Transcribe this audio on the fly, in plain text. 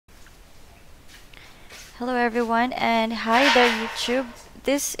Hello everyone and hi there YouTube.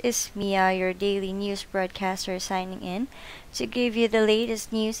 This is Mia, your daily news broadcaster signing in to give you the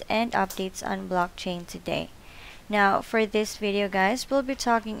latest news and updates on blockchain today. Now for this video guys, we'll be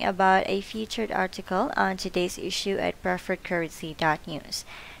talking about a featured article on today's issue at PreferredCurrency.News.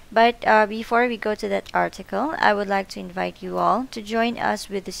 But before we go to that article, I would like to invite you all to join us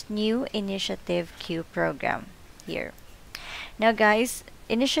with this new Initiative Q program here. Now guys,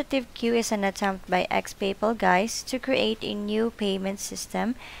 Initiative Q is an attempt by ex-PayPal guys to create a new payment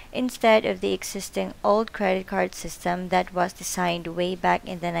system instead of the existing old credit card system that was designed way back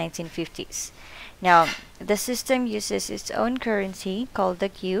in the 1950s. Now, the system uses its own currency called the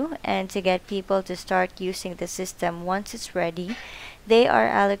Q, and to get people to start using the system once it's ready, they are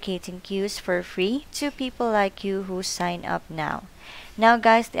allocating Qs for free to people like you who sign up now. Now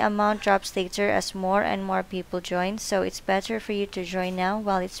guys, the amount drops later as more and more people join, so it's better for you to join now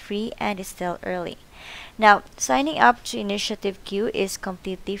while it's free and it's still early. Now, signing up to Initiative Q is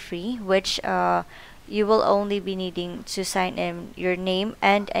completely free, which you will only be needing to sign in your name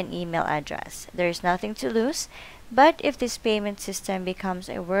and an email address. There's nothing to lose, but if this payment system becomes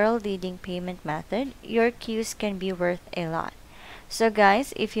a world-leading payment method, your Qs can be worth a lot. So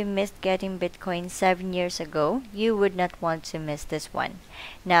guys, if you missed getting Bitcoin 7 years ago, you would not want to miss this one.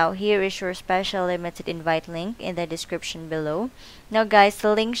 Now, here is your special limited invite link in the description below. Now guys,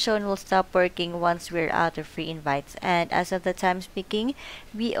 the link shown will stop working once we're out of free invites. And as of the time speaking,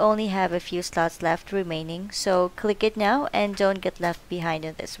 we only have a few slots left remaining. So click it now and don't get left behind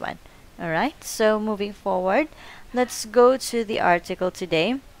on this one. Alright, so moving forward, let's go to the article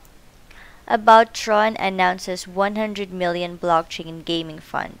today. About TRON announces 100 million blockchain gaming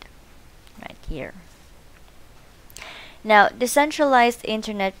fund. Right here. Now, decentralized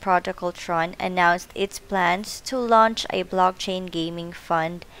internet protocol TRON announced its plans to launch a blockchain gaming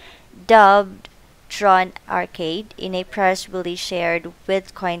fund dubbed TRON Arcade in a press release shared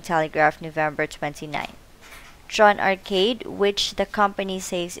with Cointelegraph November 29. TRON Arcade, which the company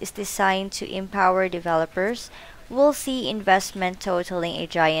says is designed to empower developers, will see investment totaling a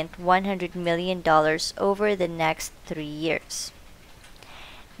giant $100 million over the next 3 years.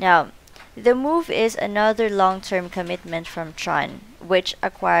 Now, the move is another long-term commitment from TRON, which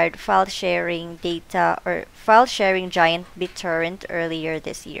acquired file-sharing giant BitTorrent earlier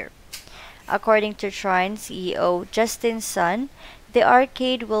this year. According to TRON CEO Justin Sun, the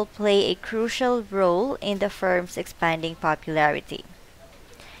arcade will play a crucial role in the firm's expanding popularity.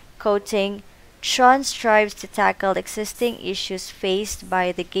 Quoting, TRON strives to tackle existing issues faced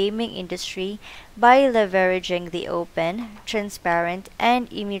by the gaming industry by leveraging the open, transparent,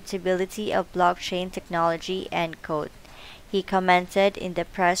 and immutability of blockchain technology, end quote. He commented in the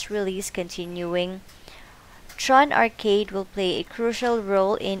press release, continuing, TRON Arcade will play a crucial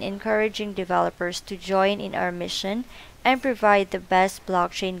role in encouraging developers to join in our mission and provide the best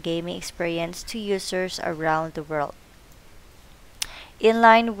blockchain gaming experience to users around the world. In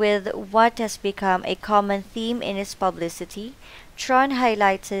line with what has become a common theme in its publicity, TRON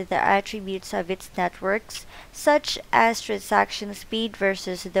highlighted the attributes of its networks, such as transaction speed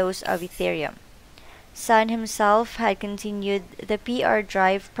versus those of Ethereum. Sun himself had continued the PR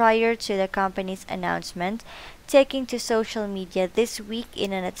drive prior to the company's announcement, taking to social media this week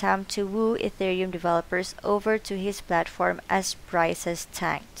in an attempt to woo Ethereum developers over to his platform as prices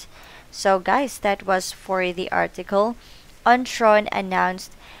tanked. So guys, that was for the article. TRON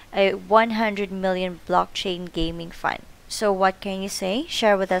announced a 100 million blockchain gaming fund. So what can you say?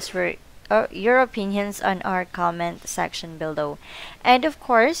 Share with us your opinions on our comment section below. And of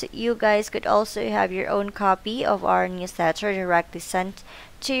course, you guys could also have your own copy of our newsletter directly sent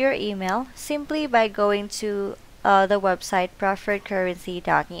to your email simply by going to the website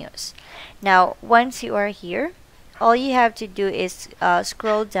PreferredCurrency.News. Now, once you are here, all you have to do is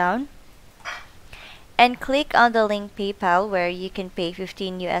scroll down and click on the link PayPal, where you can pay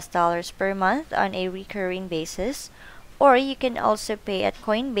 $15 per month on a recurring basis, or you can also pay at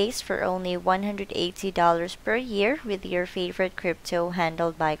Coinbase for only $180 per year with your favorite crypto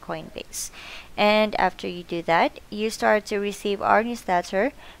handled by Coinbase. And after you do that, you start to receive our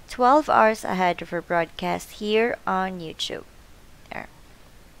newsletter 12 hours ahead of our broadcast here on YouTube. There.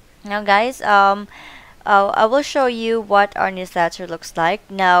 Now guys, I will show you what our newsletter looks like.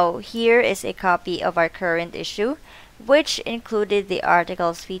 Now, here is a copy of our current issue, which included the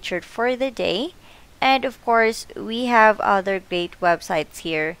articles featured for the day. And of course, we have other great websites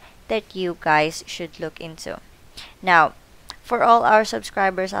here that you guys should look into. Now, for all our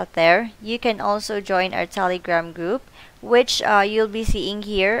subscribers out there, you can also join our Telegram group, which you'll be seeing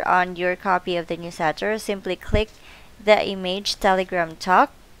here on your copy of the newsletter. Simply click the image Telegram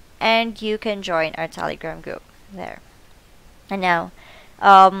Talk and you can join our Telegram group there. And now,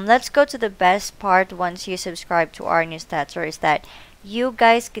 let's go to the best part once you subscribe to our newsletter is that you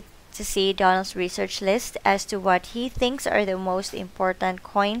guys get to see Donald's research list as to what he thinks are the most important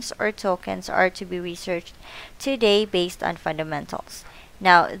coins or tokens are to be researched today based on fundamentals.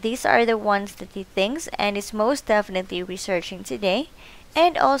 Now, these are the ones that he thinks and is most definitely researching today,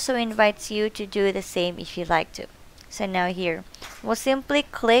 and also invites you to do the same if you like to. So now here, we'll simply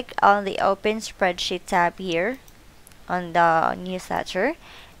click on the Open Spreadsheet tab here on the newsletter,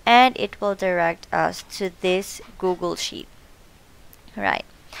 and it will direct us to this Google Sheet. Right.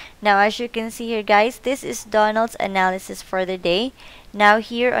 Now, as you can see here, guys, this is Donald's analysis for the day. Now,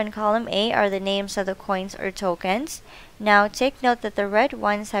 here on column A are the names of the coins or tokens. Now, take note that the red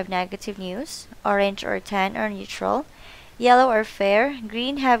ones have negative news, orange or tan are neutral, yellow are fair,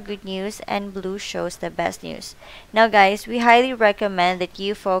 green have good news, and blue shows the best news. Now, guys, we highly recommend that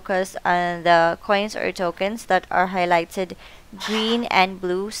you focus on the coins or tokens that are highlighted green and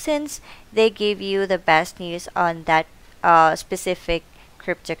blue since they give you the best news on that specific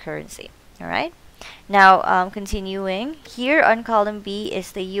cryptocurrency. Alright? Now, continuing, here on column B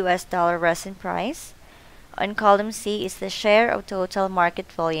is the US dollar resin price. On column C is the share of total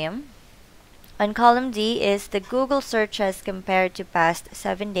market volume. On column D is the Google searches compared to past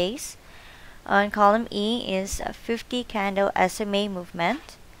 7 days. On column E is a 50 candle SMA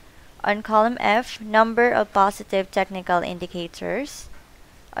movement. On column F, number of positive technical indicators.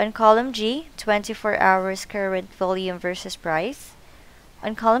 On column G, 24 hours current volume versus price.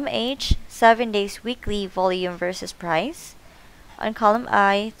 On column H, 7 days weekly volume versus price. On column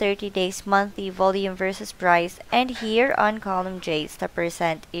I, 30 days monthly volume versus price. And here on column J is the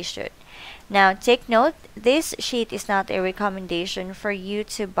percent issued. Now, take note, this sheet is not a recommendation for you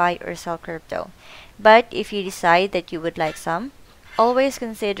to buy or sell crypto. But if you decide that you would like some, always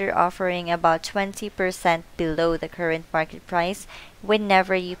consider offering about 20% below the current market price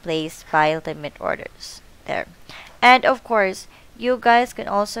whenever you place buy limit orders. There. And of course, you guys can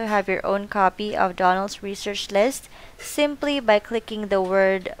also have your own copy of Donald's research list simply by clicking the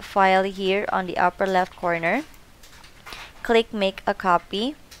word file here on the upper left corner. Click make a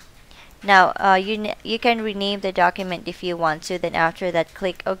copy. Now, you can rename the document if you want to. Then after that,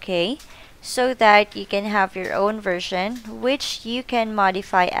 click OK, so that you can have your own version, which you can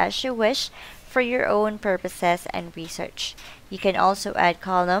modify as you wish for your own purposes and research. You can also add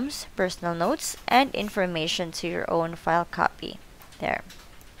columns, personal notes, and information to your own file copy. There.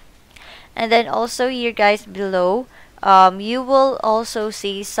 And then also here, guys, below, you will also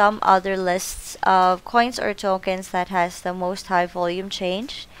see some other lists of coins or tokens that has the most high volume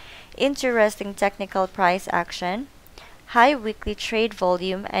change, interesting technical price action, high weekly trade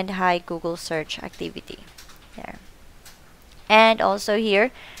volume, and high Google search activity. There. And also here,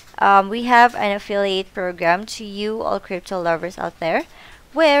 we have an affiliate program to you all crypto lovers out there,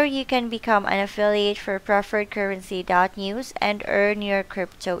 where you can become an affiliate for PreferredCurrency.News and earn your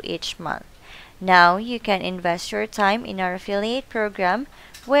crypto each month. Now, you can invest your time in our affiliate program,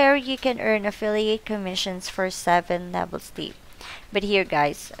 where you can earn affiliate commissions for 7 levels deep. But here,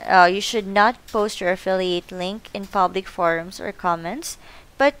 guys, you should not post your affiliate link in public forums or comments,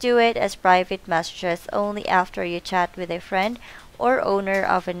 but do it as private messages only after you chat with a friend or owner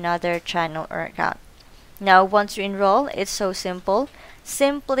of another channel or account. Now, once you enroll, it's so simple.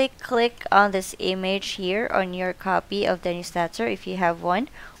 Simply click on this image here on your copy of the newsletter if you have one,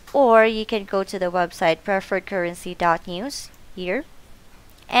 or you can go to the website PreferredCurrency.News here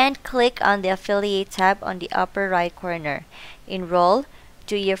and click on the affiliate tab on the upper right corner. Enroll,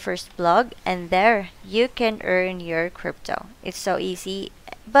 do your first blog, and there you can earn your crypto. It's so easy.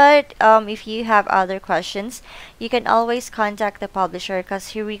 But if you have other questions, you can always contact the publisher because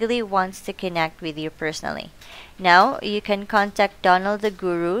he really wants to connect with you personally. Now, you can contact Donald the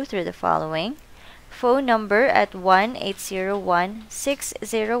Guru through the following. Phone number at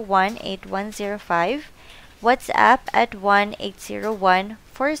 1-801-601-8105. WhatsApp at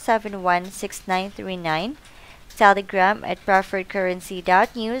 1-801-471-6939. Telegram at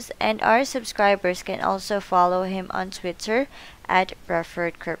PreferredCurrency.News, and our subscribers can also follow him on Twitter at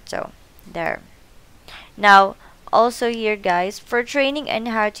PreferredCrypto. There. Now, also here, guys, for training on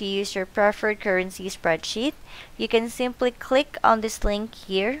how to use your preferred currency spreadsheet, you can simply click on this link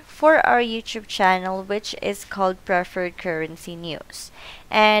here for our YouTube channel, which is called Preferred Currency News.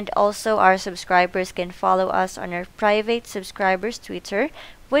 And also our subscribers can follow us on our private subscribers Twitter,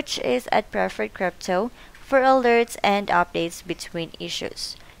 which is at Preferred Crypto, for alerts and updates between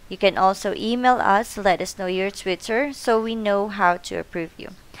issues. You can also email us to let us know your Twitter so we know how to approve you.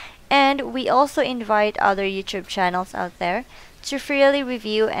 And we also invite other YouTube channels out there to freely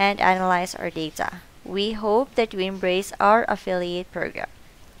review and analyze our data. We hope that you embrace our affiliate program.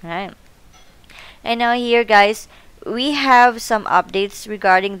 Right. And now here guys, we have some updates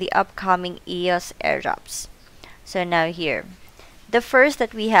regarding the upcoming EOS airdrops. So now here, the first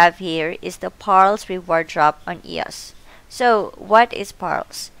that we have here is the Parls reward drop on EOS. So what is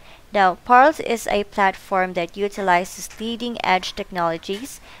Parls? Now, Parls is a platform that utilizes leading edge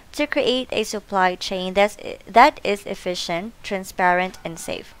technologies to create a supply chain that is efficient, transparent, and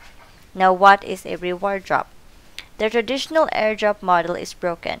safe. Now, what is a reward drop? The traditional airdrop model is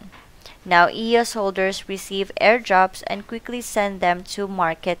broken. Now, EOS holders receive airdrops and quickly send them to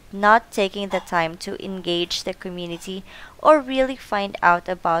market, not taking the time to engage the community or really find out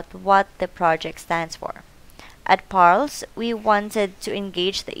about what the project stands for. At Parls, we wanted to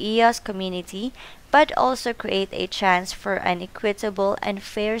engage the EOS community but also create a chance for an equitable and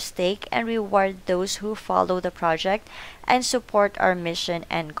fair stake and reward those who follow the project and support our mission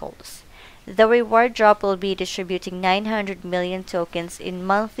and goals. The reward drop will be distributing 900 million tokens in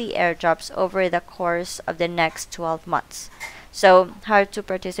monthly airdrops over the course of the next 12 months. So, how to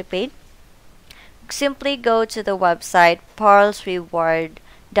participate? Simply go to the website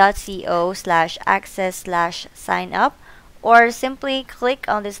parlsreward.co/access/sign-up or simply click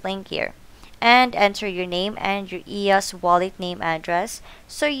on this link here and enter your name and your EOS wallet name address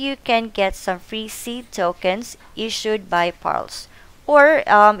so you can get some free seed tokens issued by Parls. Or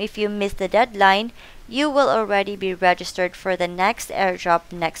if you miss the deadline, you will already be registered for the next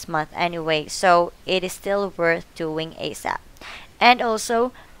airdrop next month anyway, so it is still worth doing ASAP. And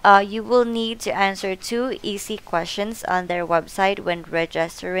also, you will need to answer 2 easy questions on their website when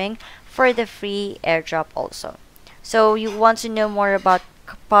registering for the free airdrop also. So you want to know more about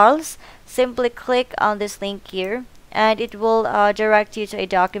Parls? Simply click on this link here and it will direct you to a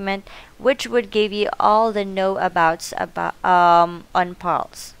document which would give you all the know-abouts about on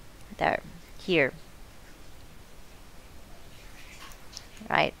Parls. There, here.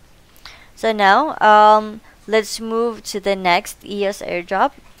 Right. So now, let's move to the next EOS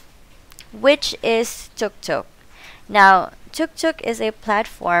airdrop, which is Tuk. Now, Tuk is a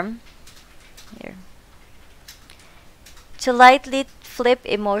platform here to lightly flip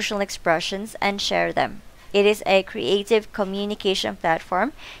emotional expressions and share them. It is a creative communication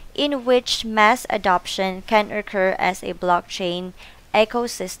platform in which mass adoption can occur as a blockchain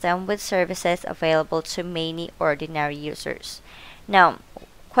ecosystem with services available to many ordinary users. Now,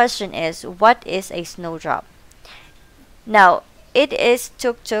 question is, what is a snowdrop? Now, it is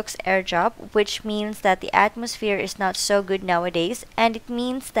Tuk's airdrop, which means that the atmosphere is not so good nowadays, and it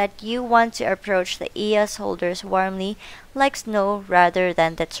means that you want to approach the EOS holders warmly like snow rather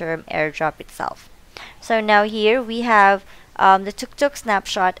than the term airdrop itself. So now here we have the Tuk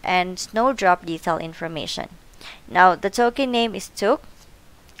snapshot and snowdrop detail information. Now the token name is Tuk.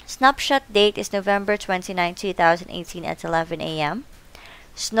 Snapshot date is November 29, 2018 at 11 a.m.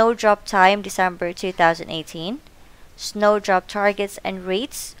 Snowdrop time December 2018. Snowdrop targets and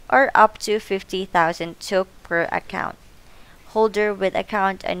rates are up to 50,000 Tuk per account. Holder with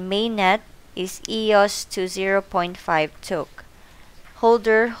account and mainnet is EOS to 0.5 Tuk.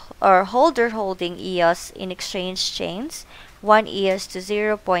 Holder holding EOS in exchange chains 1 EOS to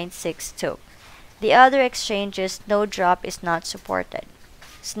 0.6 Tuk. The other exchanges Snowdrop is not supported.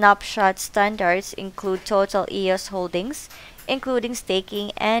 Snapshot standards include total EOS holdings, including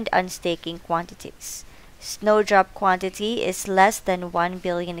staking and unstaking quantities. Snowdrop quantity is less than 1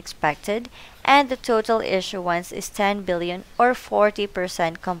 billion expected, and the total issuance is 10 billion or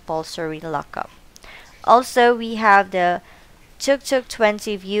 40% compulsory lockup. Also, we have the Tuk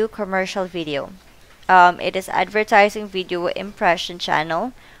 20 view commercial video. It is advertising video impression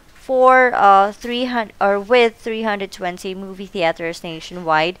channel for 300 or with 320 movie theaters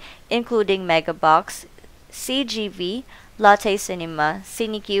nationwide, including Megabox, CGV, Lotte Cinema,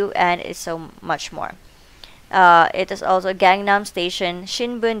 CineQ, and so much more. It is also Gangnam Station,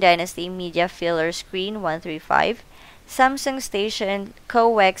 Shinbun Dynasty Media Filler Screen 135, Samsung Station,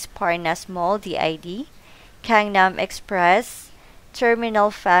 COEX Parnas Mall DID, Gangnam Express,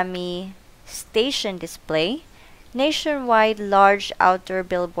 Terminal Fami Station Display, nationwide large outdoor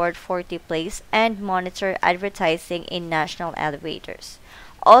billboard 40 place, and monitor advertising in national elevators.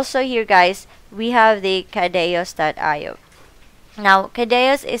 Also here guys, we have the Kadeos.io. Now,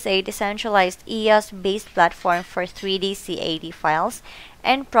 Kadeos is a decentralized EOS-based platform for 3D CAD files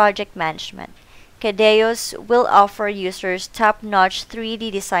and project management. Kadeos will offer users top-notch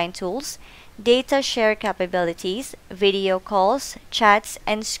 3D design tools, data share capabilities, video calls, chats,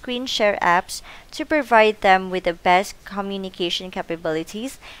 and screen share apps to provide them with the best communication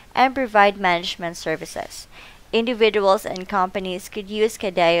capabilities and provide management services. individuals and companies could use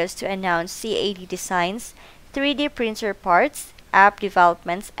Cadeos to announce CAD designs, 3D printer parts, app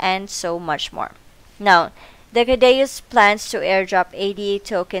developments, and so much more. Now, the Cadeos plans to airdrop ADA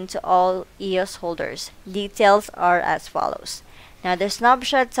token to all EOS holders. Details are as follows. Now, the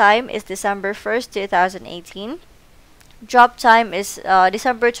snapshot time is December 1st, 2018. Drop time is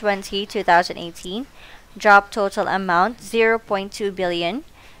December 20, 2018. Drop total amount 0.2 billion.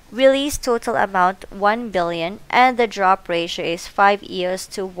 Release total amount 1 billion. And the drop ratio is 5 EOS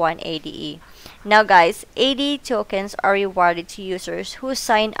to 1 ADE. Now guys, ADE tokens are rewarded to users who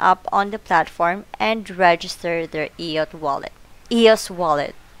sign up on the platform and register their EOS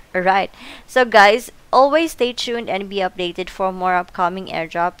wallet. Alright, so guys, always stay tuned and be updated for more upcoming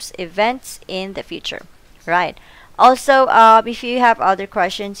airdrops events in the future. Right. Also, if you have other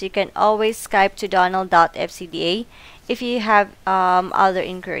questions, you can always Skype to Donald.fcda if you have other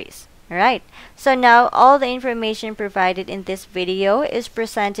inquiries. Alright, so now all the information provided in this video is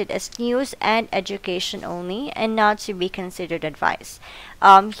presented as news and education only and not to be considered advice.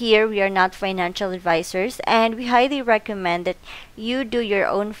 Here we are not financial advisors, and we highly recommend that you do your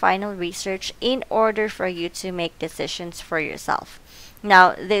own final research in order for you to make decisions for yourself.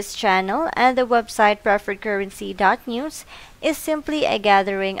 Now, this channel and the website PreferredCurrency.News is simply a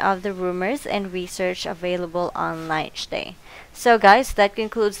gathering of the rumors and research available online each day. So guys, that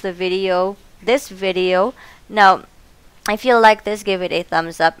concludes this video. Now, if you like this, give it a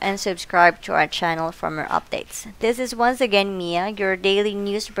thumbs up and subscribe to our channel for more updates. This is once again Mia, your daily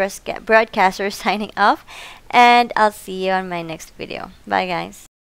news broadcaster signing off, and I'll see you on my next video. Bye guys.